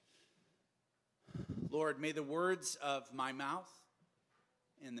Lord, may the words of my mouth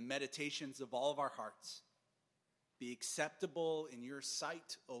and the meditations of all of our hearts be acceptable in your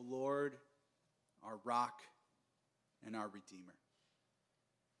sight, O Lord, our rock and our Redeemer.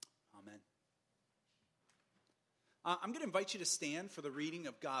 Amen. I'm going to invite you to stand for the reading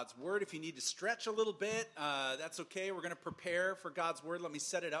of God's Word. If you need to stretch a little bit, that's okay. We're going to prepare for God's Word. Let me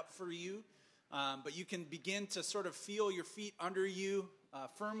set it up for you. But you can begin to sort of feel your feet under you,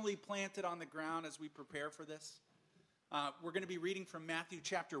 firmly planted on the ground as we prepare for this. We're going to be reading from Matthew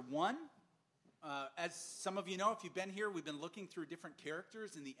chapter 1. As some of you know, if you've been here, we've been looking through different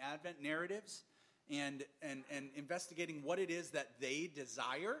characters in the Advent narratives and investigating what it is that they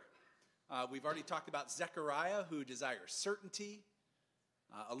desire. We've already talked about Zechariah, who desires certainty,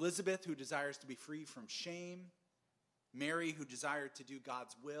 Elizabeth, who desires to be free from shame, Mary, who desired to do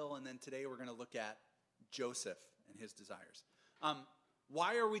God's will, and then today we're going to look at Joseph and his desires.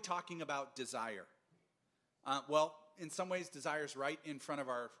 Why are we talking about desire? Well, in some ways, desire is right in front of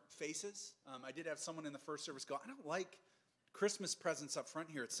our faces. I did have someone in the first service go, I don't like Christmas presents up front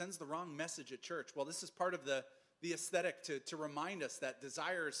here. It sends the wrong message at church. Well, this is part of the aesthetic to remind us that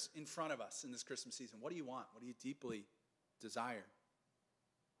desire's in front of us in this Christmas season. What do you want? What do you deeply desire?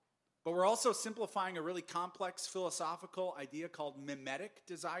 But we're also simplifying a really complex philosophical idea called mimetic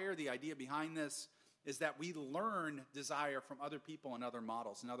desire. The idea behind this is that we learn desire from other people and other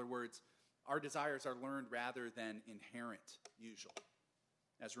models. In other words, our desires are learned rather than inherent, usually.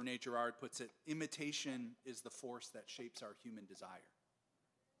 As Rene Girard puts it, imitation is the force that shapes our human desire.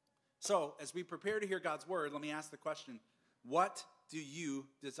 So, as we prepare to hear God's word, let me ask the question, what do you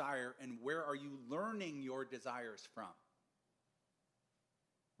desire and where are you learning your desires from?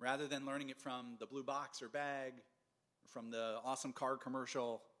 Rather than learning it from the blue box or bag, or from the awesome car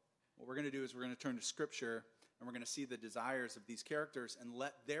commercial, what we're going to do is we're going to turn to Scripture and we're going to see the desires of these characters and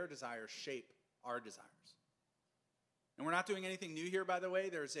let their desires shape our desires. And we're not doing anything new here, by the way.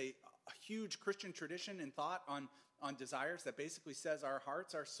 There's a huge Christian tradition and thought on desires that basically says our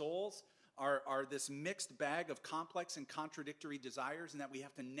hearts, our souls, are this mixed bag of complex and contradictory desires, and that we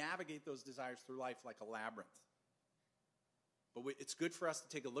have to navigate those desires through life like a labyrinth. But it's good for us to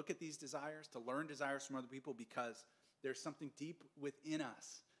take a look at these desires, to learn desires from other people, because there's something deep within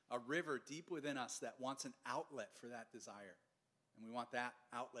us, a river deep within us that wants an outlet for that desire. And we want that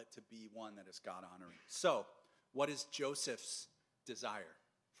outlet to be one that is God-honoring. So, what is Joseph's desire?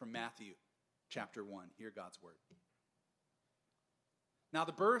 From Matthew chapter 1. Hear God's word. Now,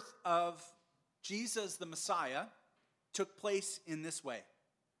 the birth of Jesus the Messiah took place in this way.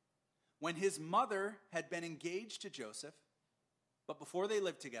 When his mother had been engaged to Joseph, but before they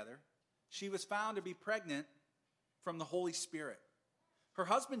lived together, she was found to be pregnant from the Holy Spirit. Her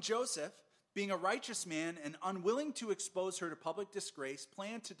husband Joseph, being a righteous man and unwilling to expose her to public disgrace,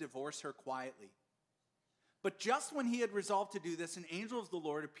 planned to divorce her quietly. But just when he had resolved to do this, an angel of the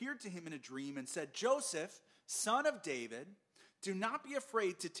Lord appeared to him in a dream and said, Joseph, son of David, do not be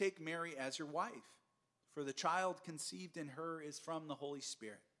afraid to take Mary as your wife, for the child conceived in her is from the Holy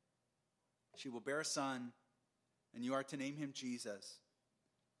Spirit. She will bear a son, and you are to name him Jesus,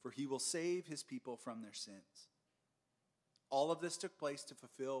 for he will save his people from their sins. All of this took place to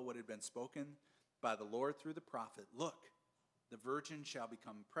fulfill what had been spoken by the Lord through the prophet. Look, the virgin shall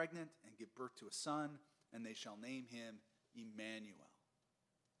become pregnant and give birth to a son, and they shall name him Emmanuel,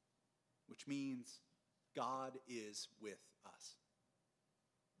 which means God is with us.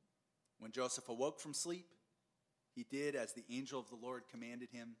 When Joseph awoke from sleep, he did as the angel of the Lord commanded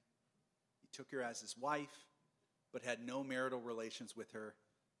him. He took her as his wife, but had no marital relations with her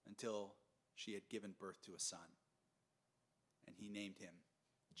until she had given birth to a son. And he named him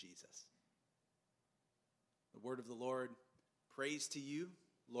Jesus. The word of the Lord. Praise to you,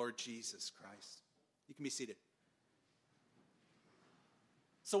 Lord Jesus Christ. You can be seated.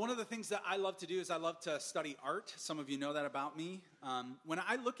 So one of the things that I love to do is I love to study art. Some of you know that about me. When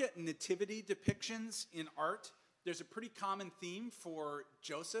I look at nativity depictions in art, there's a pretty common theme for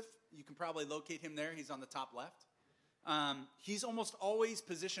Joseph. You can probably locate him there. He's on the top left. He's almost always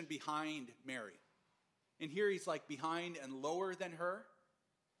positioned behind Mary. And here he's like behind and lower than her.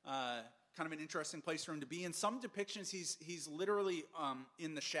 Kind of an interesting place for him to be. In some depictions, he's literally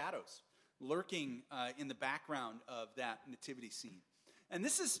in the shadows, lurking in the background of that nativity scene. And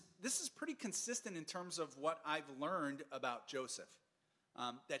this is pretty consistent in terms of what I've learned about Joseph.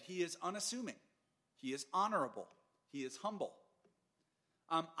 That he is unassuming. He is honorable. He is humble.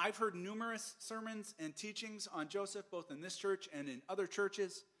 I've heard numerous sermons and teachings on Joseph, both in this church and in other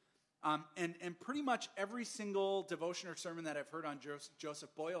churches. And pretty much every single devotion or sermon that I've heard on Joseph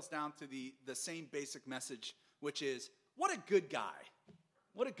boils down to the same basic message, which is, what a good guy.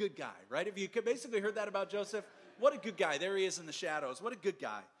 What a good guy, right? If you could basically heard that about Joseph, what a good guy. There he is in the shadows. What a good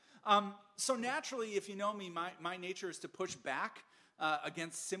guy. So naturally, if you know me, my nature is to push back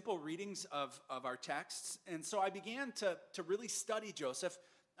against simple readings of our texts. And so I began to really study Joseph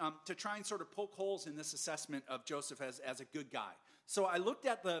to try and sort of poke holes in this assessment of Joseph as a good guy. So I looked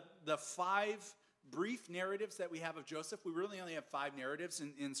at the 5 brief narratives that we have of Joseph. We really only have 5 narratives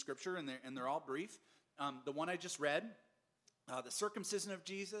in Scripture, and they're all brief. The one I just read, the circumcision of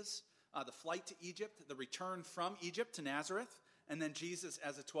Jesus, the flight to Egypt, the return from Egypt to Nazareth, and then Jesus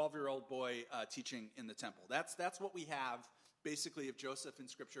as a 12-year-old boy teaching in the temple. That's what we have basically of Joseph in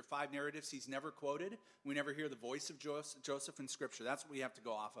Scripture. 5 narratives. He's never quoted. We never hear the voice of Joseph in Scripture. That's what we have to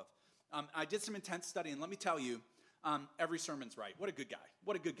go off of. I did some intense study, and let me tell you, every sermon's right. What a good guy.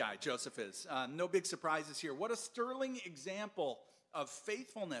 What a good guy Joseph is. No big surprises here. What a sterling example of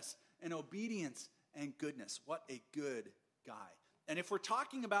faithfulness and obedience and goodness. What a good guy. And if we're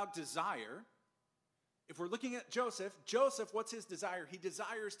talking about desire, if we're looking at Joseph, what's his desire? He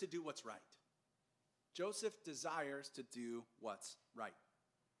desires to do what's right. Joseph desires to do what's right.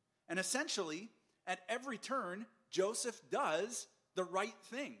 And essentially, at every turn, Joseph does the right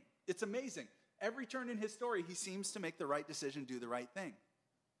thing. It's amazing. Every turn in his story, he seems to make the right decision, do the right thing.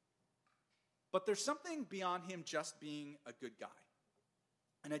 But there's something beyond him just being a good guy.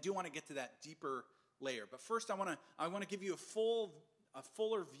 And I do want to get to that deeper layer. But first, I want to give you a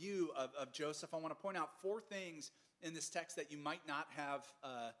fuller view of Joseph. I want to point out 4 things in this text that you might not have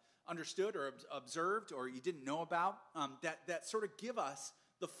understood or observed or you didn't know about that sort of give us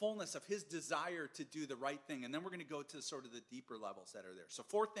the fullness of his desire to do the right thing. And then we're going to go to sort of the deeper levels that are there. So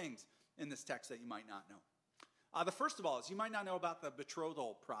 4 things in this text that you might not know. The first of all is you might not know about the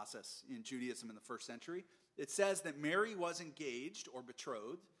betrothal process in Judaism in the first century. It says that Mary was engaged or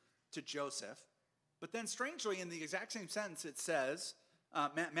betrothed to Joseph. But then strangely, in the exact same sentence, it says,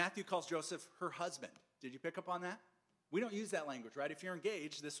 Matthew calls Joseph her husband. Did you pick up on that? We don't use that language, right? If you're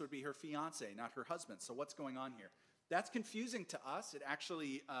engaged, this would be her fiance, not her husband. So what's going on here? That's confusing to us. It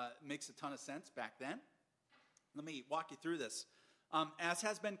actually makes a ton of sense back then. Let me walk you through this. As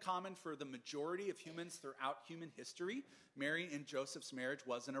has been common for the majority of humans throughout human history, Mary and Joseph's marriage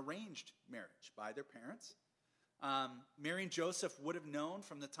was an arranged marriage by their parents. Mary and Joseph would have known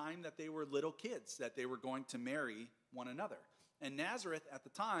from the time that they were little kids that they were going to marry one another. And Nazareth at the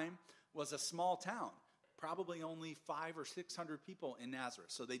time was a small town, probably only 500 or 600 people in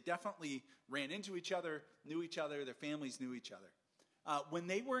Nazareth. So they definitely ran into each other, knew each other, their families knew each other. When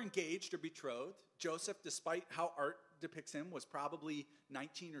they were engaged or betrothed, Joseph, despite how art depicts him, was probably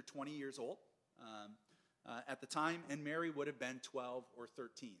 19 or 20 years old at the time, and Mary would have been 12 or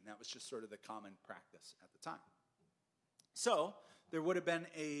 13. That was just sort of the common practice at the time. So there would have been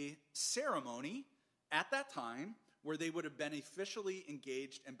a ceremony at that time where they would have been officially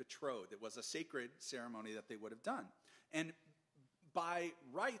engaged and betrothed. It was a sacred ceremony that they would have done. And by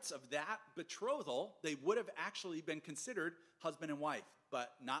rights of that betrothal, they would have actually been considered husband and wife,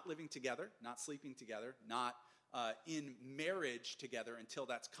 but not living together, not sleeping together, not in marriage together until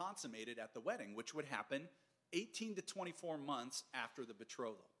that's consummated at the wedding, which would happen 18 to 24 months after the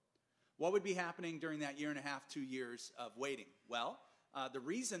betrothal. What would be happening during that 1.5 years, 2 years of waiting? Well, the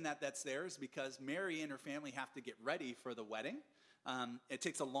reason that that's there is because Mary and her family have to get ready for the wedding. It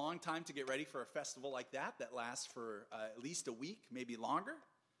takes a long time to get ready for a festival like that lasts for at least a week, maybe longer.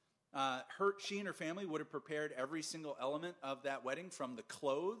 She and her family would have prepared every single element of that wedding, from the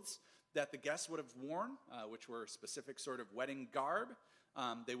clothes that the guests would have worn, which were specific sort of wedding garb.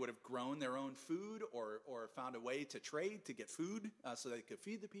 They would have grown their own food or found a way to trade to get food so they could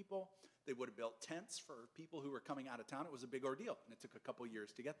feed the people. They would have built tents for people who were coming out of town. It was a big ordeal, and it took a couple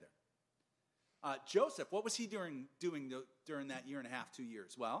years to get there. Joseph, what was he doing during that 1.5 years, 2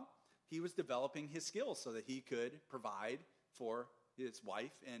 years? Well, he was developing his skills so that he could provide for his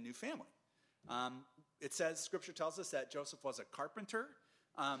wife and new family. It says, Scripture tells us that Joseph was a carpenter.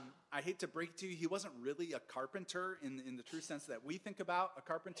 I hate to break it to you, he wasn't really a carpenter in the true sense that we think about a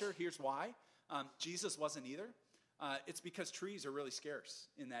carpenter. Here's why. Jesus wasn't either. It's because trees are really scarce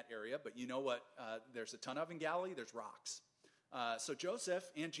in that area, but you know what there's a ton of in Galilee? There's rocks. So Joseph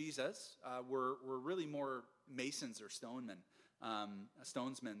and Jesus were really more masons or stonesmen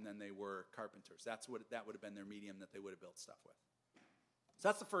than they were carpenters. That would have been their medium that they would have built stuff with. So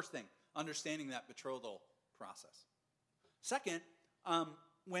that's the first thing, understanding that betrothal process. Second,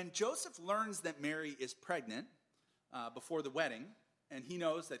 when Joseph learns that Mary is pregnant before the wedding, and he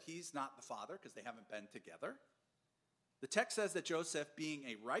knows that he's not the father because they haven't been together, the text says that Joseph, being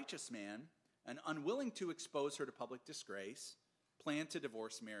a righteous man and unwilling to expose her to public disgrace, planned to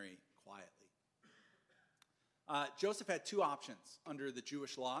divorce Mary quietly. Joseph had two options under the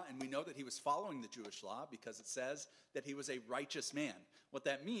Jewish law, and we know that he was following the Jewish law because it says that he was a righteous man. What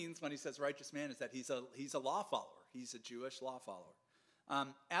that means when he says righteous man is that he's a law follower. He's a Jewish law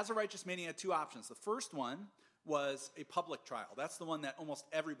follower. As a righteous man, he had two options. The first one was a public trial. That's the one that almost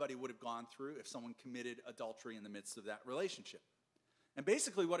everybody would have gone through if someone committed adultery in the midst of that relationship. And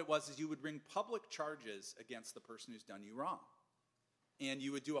basically what it was is you would bring public charges against the person who's done you wrong. And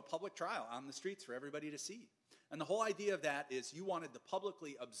you would do a public trial on the streets for everybody to see. And the whole idea of that is you wanted to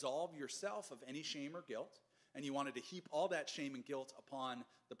publicly absolve yourself of any shame or guilt, and you wanted to heap all that shame and guilt upon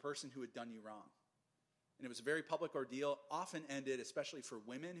the person who had done you wrong. And it was a very public ordeal, often ended, especially for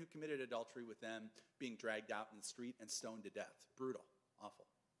women who committed adultery, with them being dragged out in the street and stoned to death. Brutal, awful.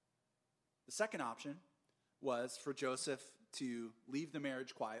 The second option was for Joseph to leave the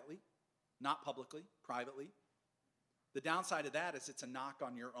marriage quietly, not publicly, privately. The downside of that is it's a knock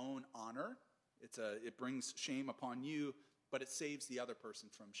on your own honor. It brings shame upon you, but it saves the other person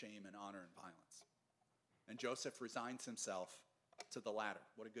from shame and honor and violence. And Joseph resigns himself to the latter.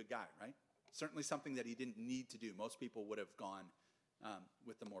 What a good guy, right? Certainly something that he didn't need to do. Most people would have gone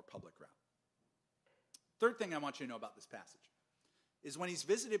with the more public route. Third thing I want you to know about this passage is when he's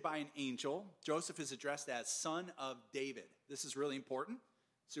visited by an angel, Joseph is addressed as son of David. This is really important,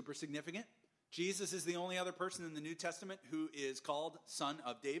 super significant. Jesus is the only other person in the New Testament who is called son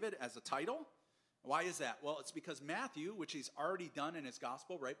of David as a title. Why is that? Well, it's because Matthew, which he's already done in his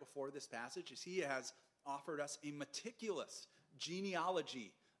gospel right before this passage, is he has offered us a meticulous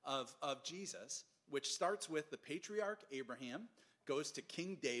genealogy of Jesus, which starts with the patriarch Abraham, goes to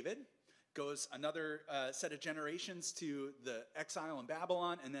King David, goes another set of generations to the exile in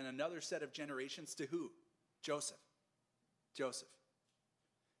Babylon, and then another set of generations to who? Joseph.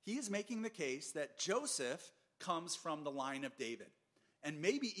 He is making the case that Joseph comes from the line of David. And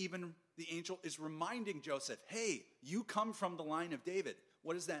maybe even the angel is reminding Joseph, hey, you come from the line of David.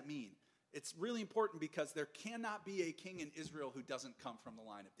 What does that mean? It's really important because there cannot be a king in Israel who doesn't come from the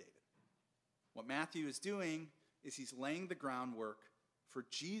line of David. What Matthew is doing is he's laying the groundwork for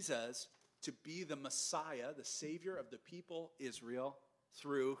Jesus to be the Messiah, the Savior of the people Israel,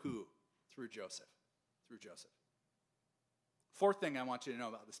 through who? Through Joseph. Fourth thing I want you to know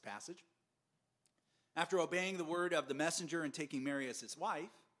about this passage. After obeying the word of the messenger and taking Mary as his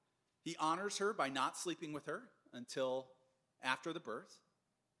wife, he honors her by not sleeping with her until after the birth.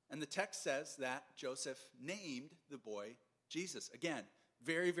 And the text says that Joseph named the boy Jesus. Again,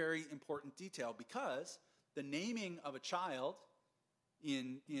 very, very important detail, because the naming of a child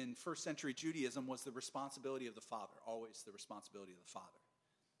in first century Judaism was the responsibility of the father, always the responsibility of the father.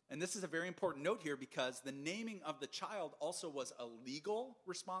 And this is a very important note here, because the naming of the child also was a legal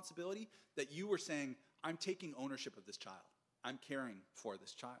responsibility, that you were saying, I'm taking ownership of this child. I'm caring for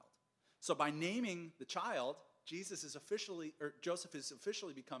this child. So by naming the child, Joseph is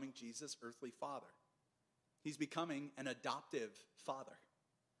officially becoming Jesus' earthly father. He's becoming an adoptive father.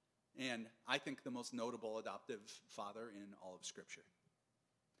 And I think the most notable adoptive father in all of Scripture.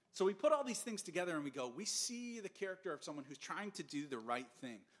 So we put all these things together and we go, we see the character of someone who's trying to do the right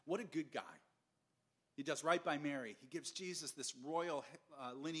thing. What a good guy. He does right by Mary. He gives Jesus this royal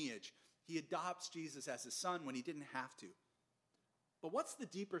lineage. He adopts Jesus as his son when he didn't have to. But what's the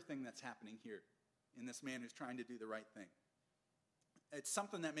deeper thing that's happening here in this man who's trying to do the right thing? It's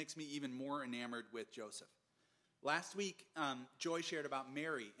something that makes me even more enamored with Joseph. Last week, Joy shared about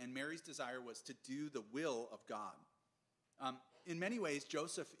Mary, and Mary's desire was to do the will of God. In many ways,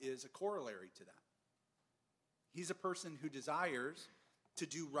 Joseph is a corollary to that. He's a person who desires to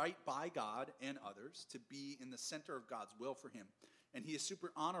do right by God and others, to be in the center of God's will for him. And he is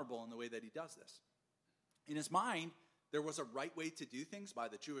super honorable in the way that he does this. In his mind, there was a right way to do things by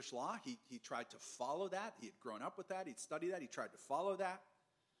the Jewish law. He tried to follow that. He had grown up with that. He'd studied that. He tried to follow that.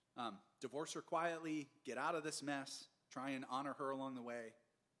 Divorce her quietly, get out of this mess, try and honor her along the way.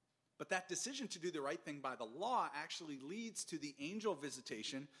 But that decision to do the right thing by the law actually leads to the angel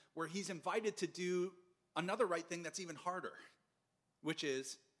visitation, where he's invited to do another right thing that's even harder, which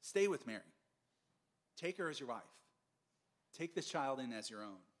is stay with Mary. Take her as your wife. Take this child in as your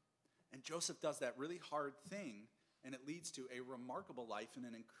own. And Joseph does that really hard thing, and it leads to a remarkable life and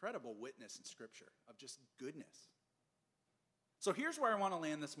an incredible witness in Scripture of just goodness. So here's where I want to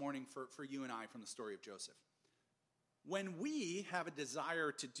land this morning for you and I from the story of Joseph. When we have a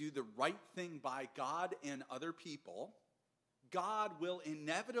desire to do the right thing by God and other people, God will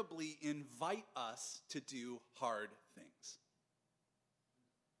inevitably invite us to do hard things.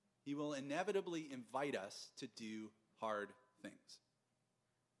 He will inevitably invite us to do hard things.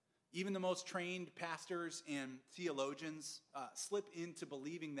 Even the most trained pastors and theologians slip into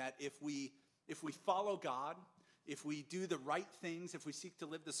believing that if we follow God, if we do the right things, if we seek to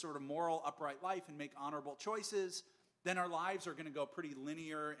live this sort of moral, upright life and make honorable choices, then our lives are going to go pretty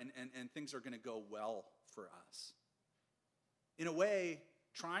linear and things are going to go well for us. In a way,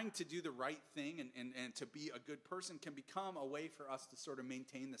 trying to do the right thing and to be a good person can become a way for us to sort of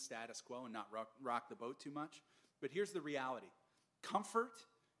maintain the status quo and not rock the boat too much. But here's the reality. Comfort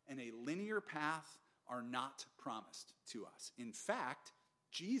and a linear path are not promised to us. In fact,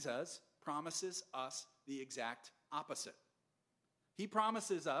 Jesus promises us the exact opposite. He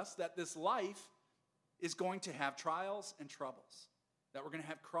promises us that this life is going to have trials and troubles, that we're going to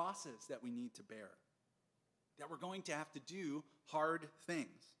have crosses that we need to bear, that we're going to have to do hard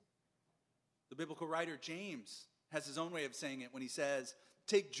things. The biblical writer James has his own way of saying it when he says,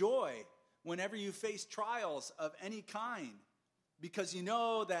 "Take joy whenever you face trials of any kind, because you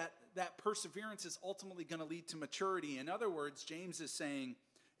know that perseverance is ultimately going to lead to maturity." In other words, James is saying,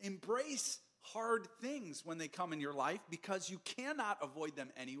 embrace hard things when they come in your life because you cannot avoid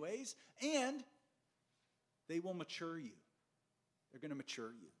them anyways, and they will mature you. They're going to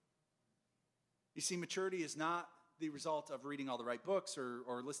mature you. You see, maturity is not the result of reading all the right books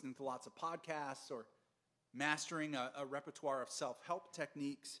or listening to lots of podcasts or mastering a repertoire of self-help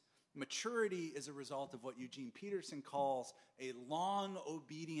techniques. Maturity is a result of what Eugene Peterson calls a long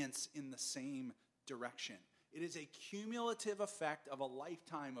obedience in the same direction. It is a cumulative effect of a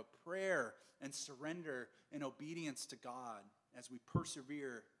lifetime of prayer and surrender and obedience to God as we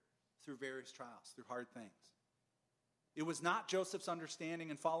persevere through various trials, through hard things. It was not Joseph's understanding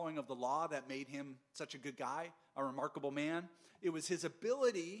and following of the law that made him such a good guy, a remarkable man. It was his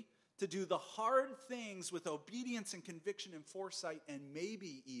ability to do the hard things with obedience and conviction and foresight and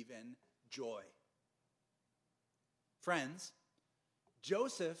maybe even joy. Friends,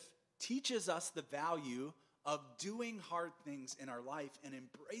 Joseph teaches us the value of doing hard things in our life and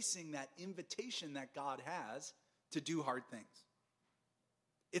embracing that invitation that God has to do hard things.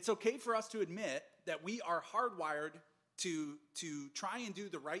 It's okay for us to admit that we are hardwired to try and do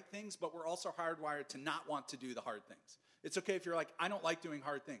the right things, but we're also hardwired to not want to do the hard things. It's okay if you're like, I don't like doing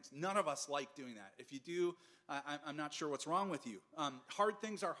hard things. None of us like doing that. If you do, I'm not sure what's wrong with you. Hard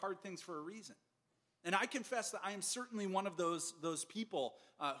things are hard things for a reason. And I confess that I am certainly one of those people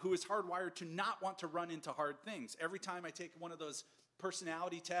who is hardwired to not want to run into hard things. Every time I take one of those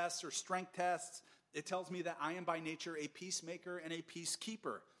personality tests or strength tests, it tells me that I am by nature a peacemaker and a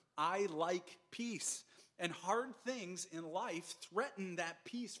peacekeeper. I like peace. And hard things in life threaten that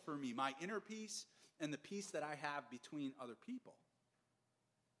peace for me, my inner peace and the peace that I have between other people.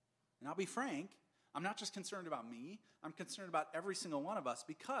 And I'll be frank, I'm not just concerned about me, I'm concerned about every single one of us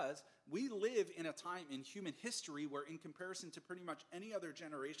because we live in a time in human history where in comparison to pretty much any other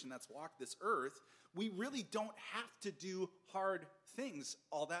generation that's walked this earth, we really don't have to do hard things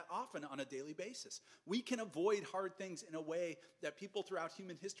all that often on a daily basis. We can avoid hard things in a way that people throughout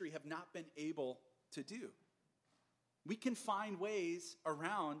human history have not been able to do. We can find ways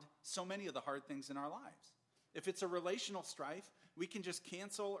around so many of the hard things in our lives. If it's a relational strife, we can just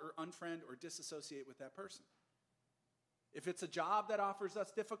cancel or unfriend or disassociate with that person. If it's a job that offers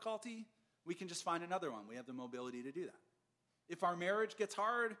us difficulty, we can just find another one. We have the mobility to do that. If our marriage gets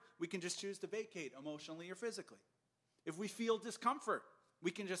hard, we can just choose to vacate emotionally or physically. If we feel discomfort,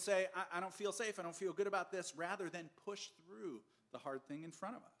 we can just say, I don't feel safe, I don't feel good about this, rather than push through the hard thing in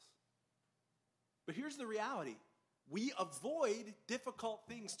front of us. But here's the reality. We avoid difficult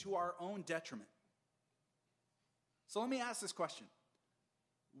things to our own detriment. So let me ask this question.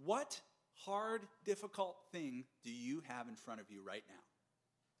 What hard, difficult thing do you have in front of you right now?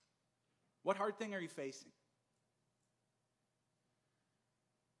 What hard thing are you facing?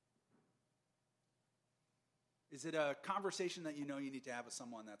 Is it a conversation that you know you need to have with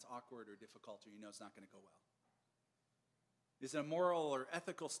someone that's awkward or difficult or you know it's not going to go well? Is it a moral or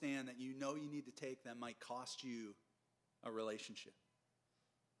ethical stand that you know you need to take that might cost you a relationship?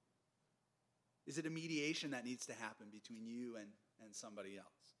 Is it a mediation that needs to happen between you and somebody else?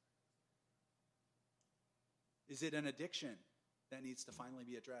 Is it an addiction that needs to finally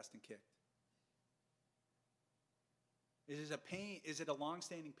be addressed and kicked? Is it a pain? Is it a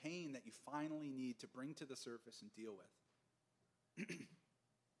long-standing pain that you finally need to bring to the surface and deal with?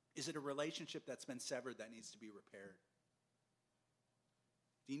 Is it a relationship that's been severed that needs to be repaired?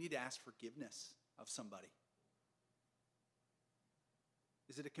 Do you need to ask forgiveness of somebody?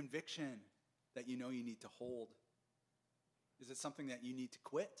 Is it a conviction that you know you need to hold? Is it something that you need to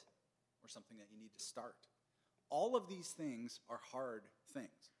quit or something that you need to start? All of these things are hard things.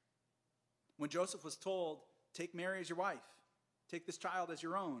 When Joseph was told, take Mary as your wife, take this child as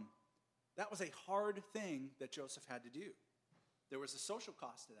your own, that was a hard thing that Joseph had to do. There was a social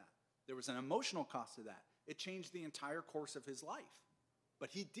cost to that. There was an emotional cost to that. It changed the entire course of his life. But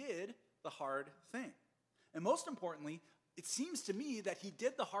he did the hard thing. And most importantly, it seems to me that he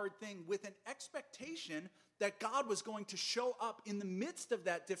did the hard thing with an expectation that God was going to show up in the midst of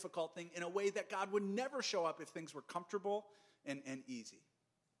that difficult thing in a way that God would never show up if things were comfortable and easy.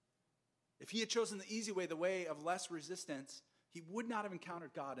 If he had chosen the easy way, the way of less resistance, he would not have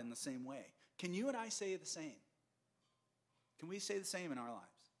encountered God in the same way. Can you and I say the same? Can we say the same in our lives?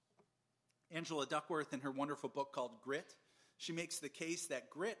 Angela Duckworth, in her wonderful book called Grit, she makes the case that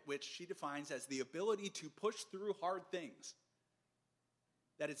grit, which she defines as the ability to push through hard things,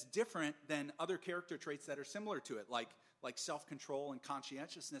 that it's different than other character traits that are similar to it, like self-control and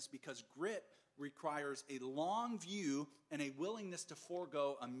conscientiousness, because grit requires a long view and a willingness to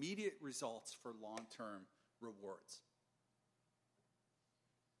forego immediate results for long-term rewards.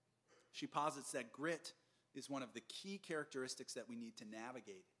 She posits that grit is one of the key characteristics that we need to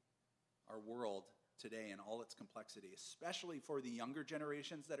navigate our world today in all its complexity, especially for the younger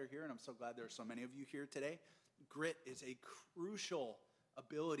generations that are here, and I'm so glad there are so many of you here today. Grit is a crucial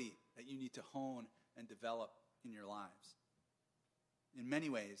ability that you need to hone and develop in your lives. In many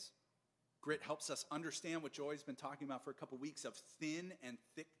ways, grit helps us understand what Joy's been talking about for a couple weeks of thin and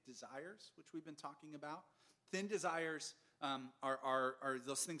thick desires, which we've been talking about. Thin desires are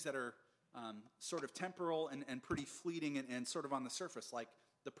those things that are sort of temporal and pretty fleeting and sort of on the surface, like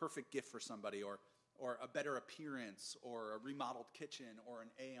the perfect gift for somebody, or a better appearance, or a remodeled kitchen, or an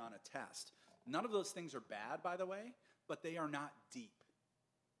A on a test. None of those things are bad, by the way, but they are not deep.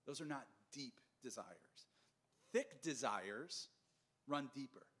 Those are not deep desires. Thick desires run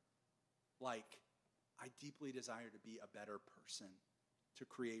deeper. Like, I deeply desire to be a better person, to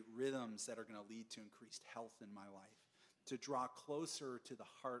create rhythms that are going to lead to increased health in my life, to draw closer to the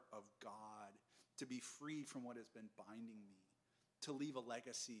heart of God, to be free from what has been binding me, to leave a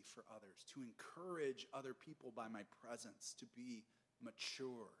legacy for others, to encourage other people by my presence, to be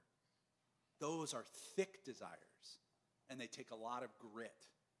mature. Those are thick desires, and they take a lot of grit.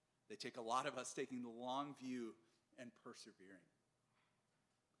 They take a lot of us taking the long view and persevering.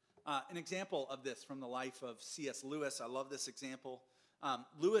 An example of this from the life of C.S. Lewis. I love this example.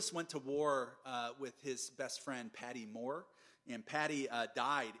 Lewis went to war with his best friend, Patty Moore, and Patty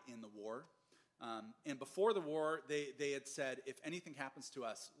died in the war. And before the war, they had said, if anything happens to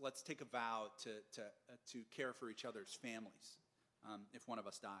us, let's take a vow to care for each other's families if one of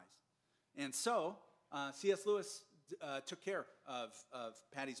us dies. And so C.S. Lewis took care of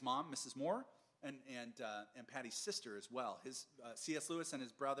Patty's mom, Mrs. Moore, and Patty's sister as well. C.S. Lewis and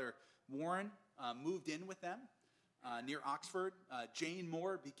his brother Warren moved in with them near Oxford. Jane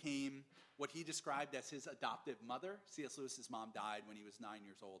Moore became what he described as his adoptive mother. C.S. Lewis's mom died when he was 9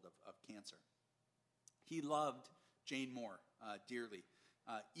 years old of cancer. He loved Jane Moore dearly,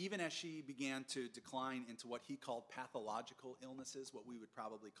 even as she began to decline into what he called pathological illnesses, what we would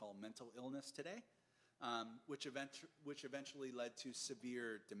probably call mental illness today, which eventually led to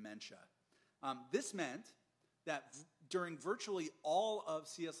severe dementia. This meant that during virtually all of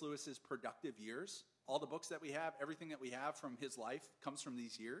C.S. Lewis's productive years, all the books that we have, everything that we have from his life comes from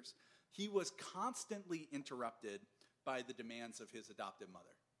these years, he was constantly interrupted by the demands of his adoptive mother.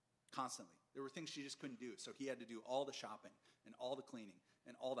 Constantly. There were things she just couldn't do, so he had to do all the shopping and all the cleaning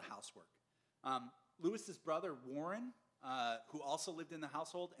and all the housework. Lewis's brother, Warren, who also lived in the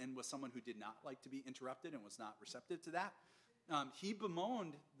household and was someone who did not like to be interrupted and was not receptive to that, he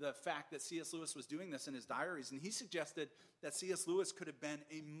bemoaned the fact that C.S. Lewis was doing this in his diaries, and he suggested that C.S. Lewis could have been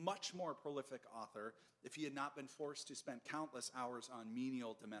a much more prolific author if he had not been forced to spend countless hours on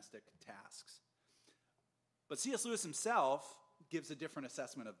menial domestic tasks. But C.S. Lewis himself gives a different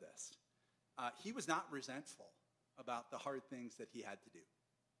assessment of this. He was not resentful about the hard things that he had to do.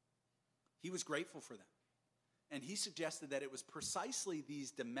 He was grateful for them. And he suggested that it was precisely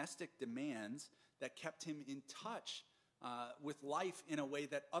these domestic demands that kept him in touch with life in a way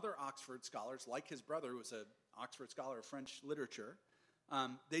that other Oxford scholars, like his brother, who was an Oxford scholar of French literature,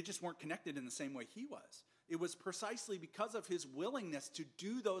 they just weren't connected in the same way he was. It was precisely because of his willingness to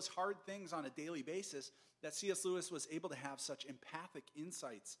do those hard things on a daily basis that C.S. Lewis was able to have such empathic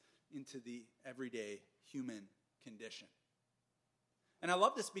insights into the everyday human condition. And I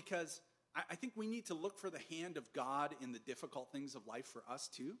love this because I think we need to look for the hand of God in the difficult things of life for us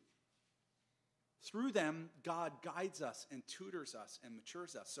too. Through them, God guides us and tutors us and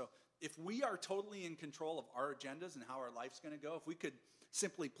matures us. So if we are totally in control of our agendas and how our life's going to go, if we could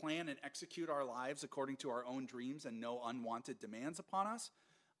simply plan and execute our lives according to our own dreams and no unwanted demands upon us,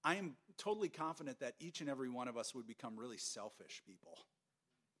 I am totally confident that each and every one of us would become really selfish people.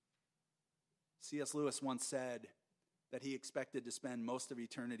 C.S. Lewis once said, that he expected to spend most of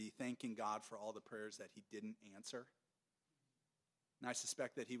eternity thanking God for all the prayers that he didn't answer. And I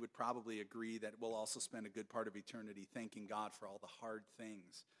suspect that he would probably agree that we'll also spend a good part of eternity thanking God for all the hard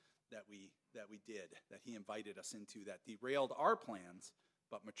things that we did, that he invited us into, that derailed our plans,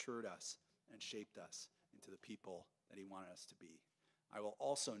 but matured us and shaped us into the people that he wanted us to be. I will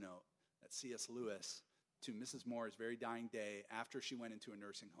also note that C.S. Lewis, to Mrs. Moore's very dying day, after she went into a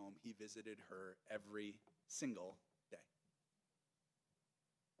nursing home, he visited her every single day.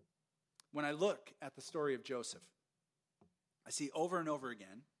 When I look at the story of Joseph, I see over and over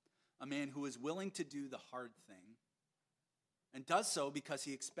again a man who is willing to do the hard thing and does so because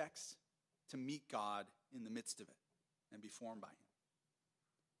he expects to meet God in the midst of it and be formed by him.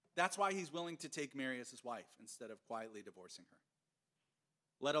 That's why he's willing to take Mary as his wife instead of quietly divorcing her,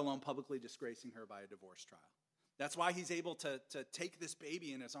 let alone publicly disgracing her by a divorce trial. That's why he's able to take this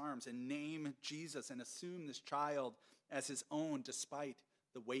baby in his arms and name Jesus and assume this child as his own despite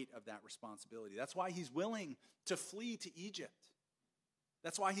the weight of that responsibility. That's why he's willing to flee to Egypt.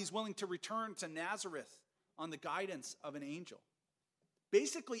 That's why he's willing to return to Nazareth on the guidance of an angel.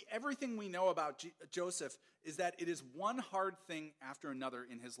 Basically, everything we know about Joseph is that it is one hard thing after another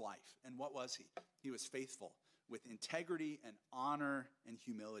in his life. And what was he? He was faithful with integrity and honor and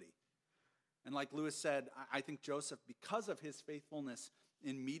humility. And like Lewis said, I think Joseph, because of his faithfulness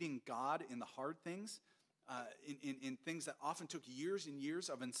in meeting God in the hard things, in things that often took years and years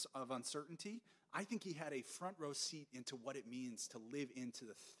of uncertainty, I think he had a front row seat into what it means to live into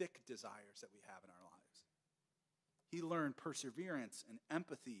the thick desires that we have in our lives. He learned perseverance and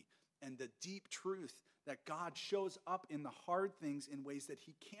empathy and the deep truth that God shows up in the hard things in ways that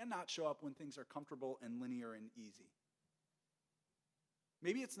he cannot show up when things are comfortable and linear and easy.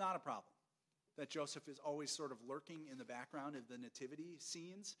 Maybe it's not a problem that Joseph is always sort of lurking in the background of the nativity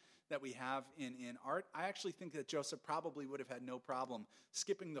scenes that we have in art. I actually think that Joseph probably would have had no problem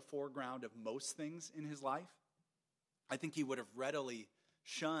skipping the foreground of most things in his life. I think he would have readily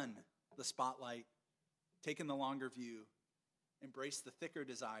shunned the spotlight, taken the longer view, embraced the thicker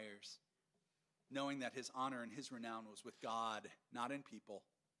desires, knowing that his honor and his renown was with God, not in people,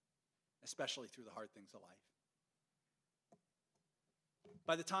 especially through the hard things of life.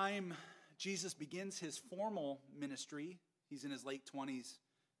 By the time Jesus begins his formal ministry, he's in his late 20s,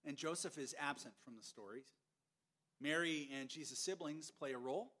 and Joseph is absent from the stories. Mary and Jesus' siblings play a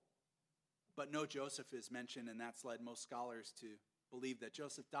role, but no Joseph is mentioned, and that's led most scholars to believe that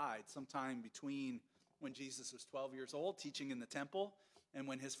Joseph died sometime between when Jesus was 12 years old, teaching in the temple, and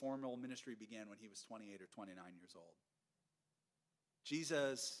when his formal ministry began when he was 28 or 29 years old.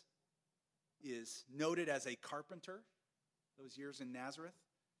 Jesus is noted as a carpenter those years in Nazareth.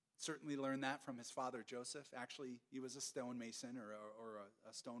 Certainly learned that from his father Joseph. Actually, he was a stonemason or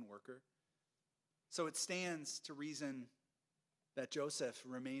a stone worker. So it stands to reason that Joseph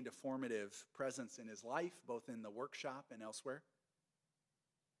remained a formative presence in his life, both in the workshop and elsewhere.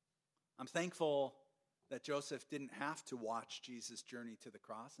 I'm thankful that Joseph didn't have to watch Jesus' journey to the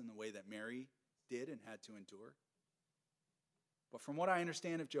cross in the way that Mary did and had to endure. But from what I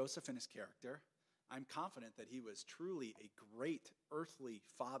understand of Joseph and his character, I'm confident that he was truly a great earthly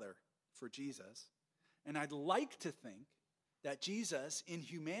father for Jesus. And I'd like to think that Jesus, in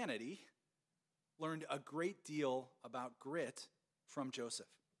humanity, learned a great deal about grit from Joseph,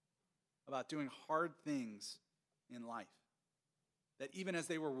 about doing hard things in life. That even as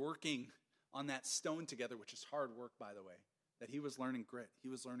they were working on that stone together, which is hard work, by the way, that he was learning grit, he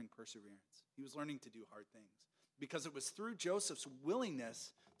was learning perseverance, he was learning to do hard things. Because it was through Joseph's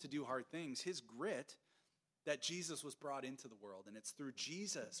willingness to do hard things, his grit, that Jesus was brought into the world. And it's through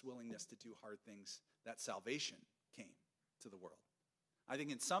Jesus' willingness to do hard things that salvation came to the world. I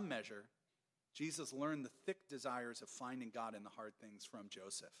think in some measure, Jesus learned the thick desires of finding God in the hard things from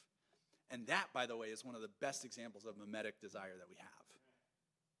Joseph. And that, by the way, is one of the best examples of mimetic desire that we have.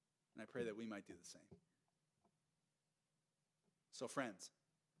 And I pray that we might do the same. So friends,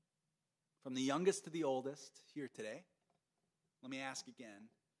 from the youngest to the oldest here today, let me ask again,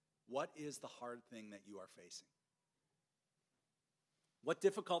 what is the hard thing that you are facing? What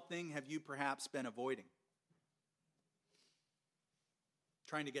difficult thing have you perhaps been avoiding?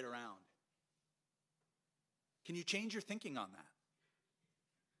 Trying to get around? Can you change your thinking on that?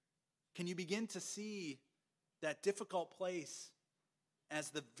 Can you begin to see that difficult place as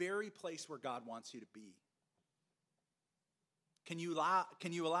the very place where God wants you to be? Can you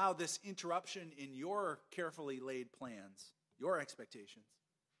allow this interruption in your carefully laid plans, your expectations,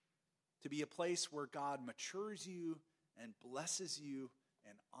 to be a place where God matures you and blesses you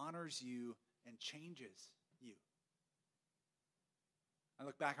and honors you and changes you? I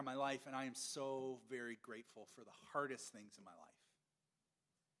look back on my life, and I am so very grateful for the hardest things in my life.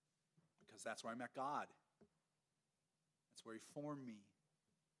 Because that's where I met God. That's where he formed me.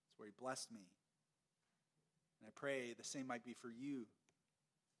 That's where he blessed me. And I pray the same might be for you.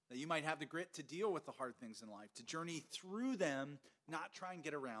 That you might have the grit to deal with the hard things in life, to journey through them, not try and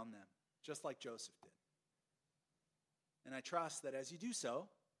get around them, just like Joseph did. And I trust that as you do so,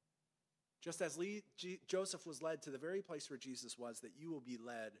 just as Joseph was led to the very place where Jesus was, that you will be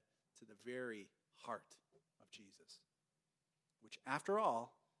led to the very heart of Jesus, which, after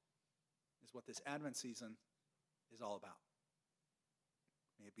all, is what this Advent season is all about.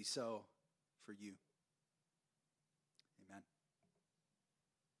 May it be so for you. Amen.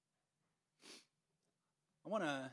 I want to